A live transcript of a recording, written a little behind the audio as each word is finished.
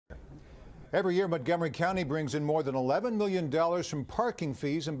Every year, Montgomery County brings in more than $11 million from parking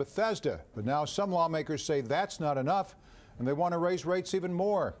fees in Bethesda. But now some lawmakers say that's not enough, and they want to raise rates even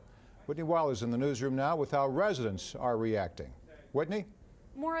more. Whitney Weil is in the newsroom now with how residents are reacting. Whitney?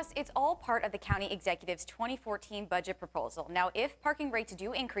 Morris, it's all part of the county executive's 2014 budget proposal. Now, if parking rates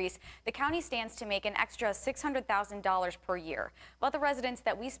do increase, the county stands to make an extra $600,000 per year. But the residents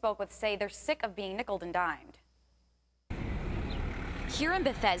that we spoke with say they're sick of being nickeled and dimed. Here in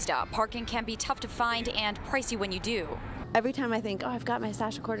Bethesda, parking can be tough to find and pricey when you do. Every time I think, oh, I've got my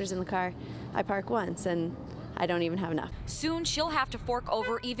stash of quarters in the car, I park once and I don't even have enough. Soon she'll have to fork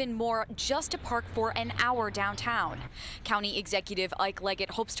over even more just to park for an hour downtown. County Executive Ike Leggett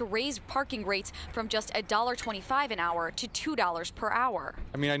hopes to raise parking rates from just $1.25 an hour to $2 per hour.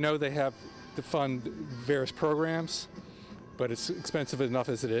 I mean, I know they have to fund various programs, but it's expensive enough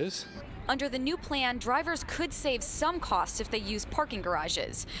as it is. Under the new plan, drivers could save some costs if they use parking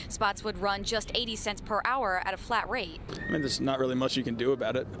garages. Spots would run just 80 cents per hour at a flat rate. I mean, there's not really much you can do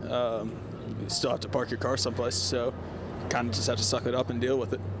about it. You still have to park your car someplace, so you kind of just have to suck it up and deal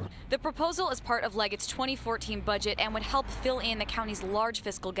with it. The proposal is part of Leggett's 2014 budget and would help fill in the county's large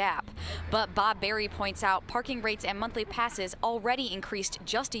fiscal gap. But Bob Berry points out parking rates and monthly passes already increased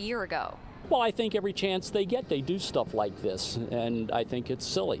just a year ago. Well, I think every chance they get, they do stuff like this, and I think it's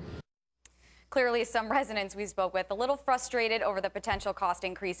silly. Clearly, some residents we spoke with a little frustrated over the potential cost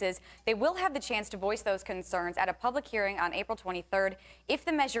increases. They will have the chance to voice those concerns at a public hearing on April 23rd. If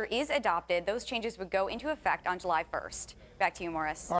the measure is adopted, those changes would go into effect on July 1st. Back to you, Morris.